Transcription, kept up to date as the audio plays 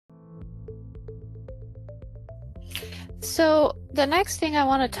So the next thing I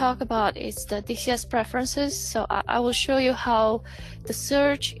want to talk about is the DCS preferences. So I will show you how the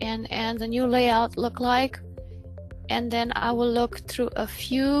search and the new layout look like. And then I will look through a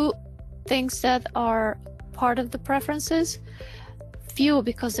few things that are part of the preferences. Few,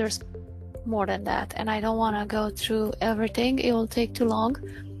 because there's more than that. And I don't want to go through everything. It will take too long.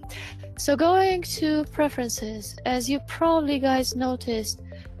 So going to preferences, as you probably guys noticed,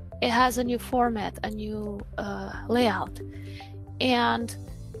 it has a new format, a new layout, and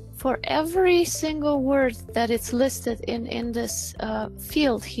for every single word that it's listed in this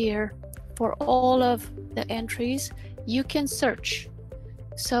field here, for all of the entries, you can search.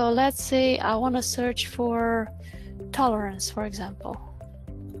 So let's say I want to search for tolerance, for example.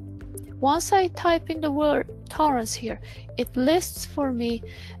 Once I type in the word tolerance here, it lists for me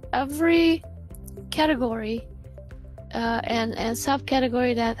every category and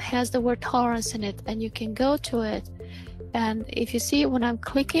subcategory that has the word tolerance in it, and you can go to it, and if you see, when I'm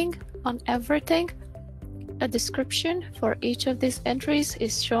clicking on everything, a description for each of these entries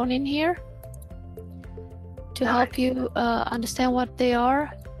is shown in here to help you understand what they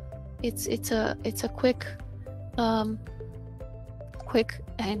are. It's a quick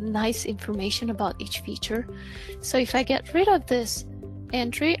and nice information about each feature. So if I get rid of this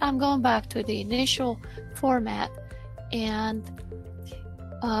entry, I'm going back to the initial format. And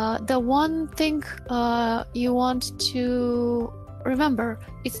the one thing you want to remember,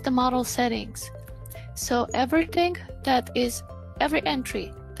 it's the model settings. So everything that is, every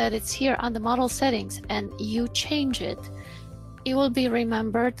entry that it's here on the model settings and you change it, it will be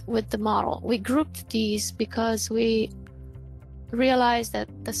remembered with the model. We grouped these because we realized that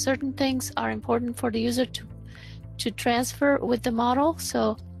the certain things are important for the user to transfer with the model.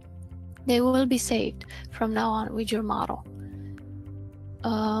 So they will be saved from now on with your model.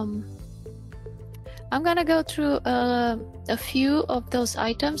 I'm gonna go through a few of those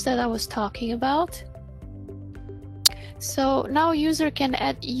items that I was talking about. So now user can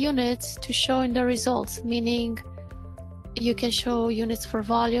add units to show in the results, meaning you can show units for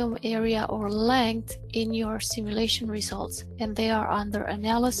volume, area, or length in your simulation results, and they are under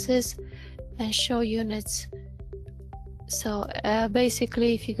analysis and show units. So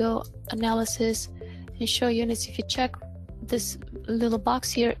basically, if you go analysis and show units, if you check this little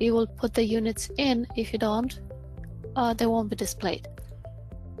box here, it will put the units in. If you don't, they won't be displayed.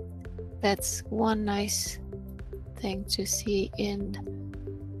 That's one nice thing to see in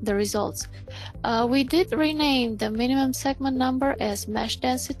the results. We did rename the minimum segment number as mesh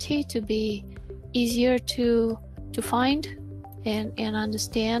density to be easier to find and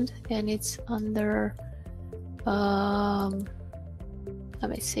understand, and it's under let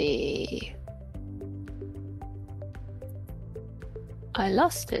me see, I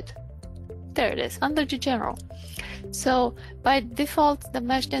lost it. There it is, under the general. So by default, the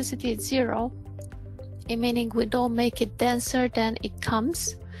mesh density is 0, meaning we don't make it denser than it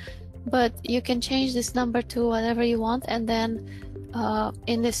comes, but you can change this number to whatever you want, and then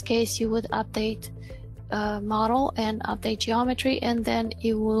in this case you would update model and update geometry, and then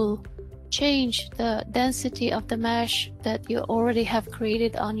it will change the density of the mesh that you already have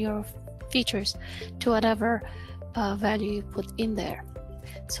created on your features to whatever value you put in there.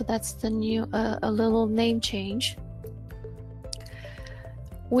 So that's the new a little name change.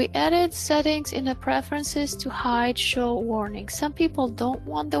 We added settings in the preferences to hide show warnings. Some people don't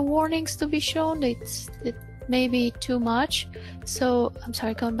want the warnings to be shown. It may be too much. So I'm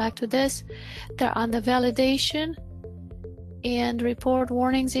sorry, going back to this, they're on the validation and report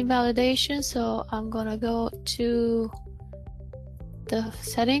warnings in validation. So I'm gonna go to the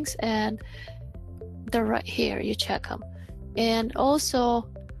settings, and they're right here, you check them. And also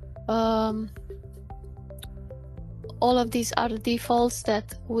all of these are the defaults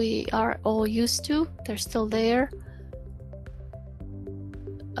that we are all used to. They're still there.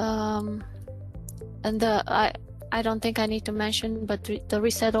 And I don't think I need to mention, but the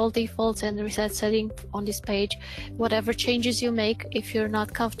reset all defaults and the reset setting on this page, whatever changes you make, if you're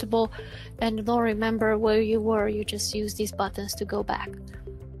not comfortable and don't remember where you were, you just use these buttons to go back.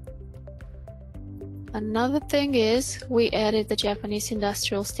 Another thing is we added the Japanese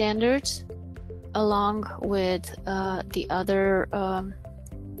industrial standards along with the other,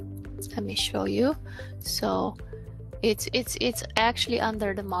 let me show you. So it's actually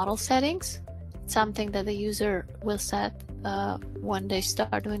under the model settings, something that the user will set when they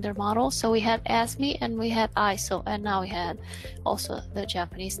start doing their model. So we had ASME and we had ISO, and now we had also the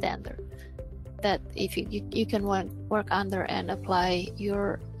Japanese standard that if you can work under and apply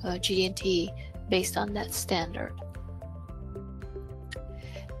your GD&T based on that standard.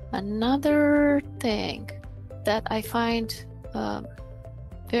 Another thing that I find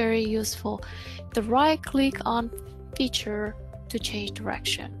very useful, the right click on feature to change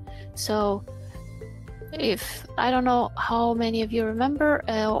direction. So if, I don't know how many of you remember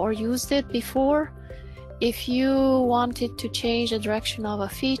or used it before, if you wanted to change the direction of a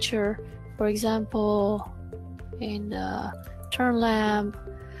feature, for example, in the turn lamp,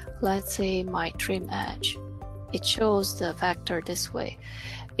 let's say my trim edge, it shows the vector this way.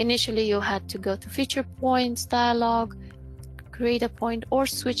 Initially, you had to go to feature points dialog, create a point, or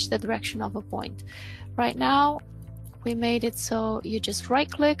switch the direction of a point. Right now, we made it so you just right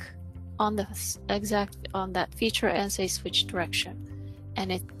click on the on that feature and say switch direction,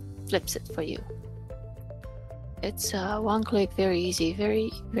 and it flips it for you. It's one click, very easy,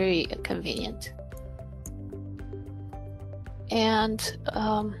 very, very convenient. And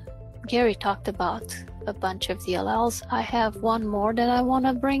Gary talked about a bunch of DLLs. I have one more that I want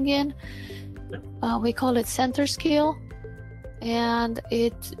to bring in. We call it center scale, and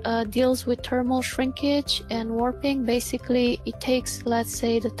it deals with thermal shrinkage and warping. Basically, it takes, let's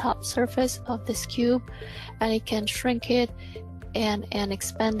say, the top surface of this cube, and it can shrink it and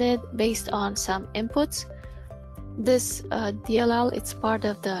expand it based on some inputs. This DLL, it's part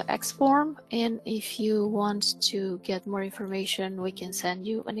of the X-form, and if you want to get more information, we can send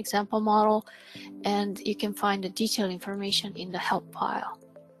you an example model, and you can find the detailed information in the help file.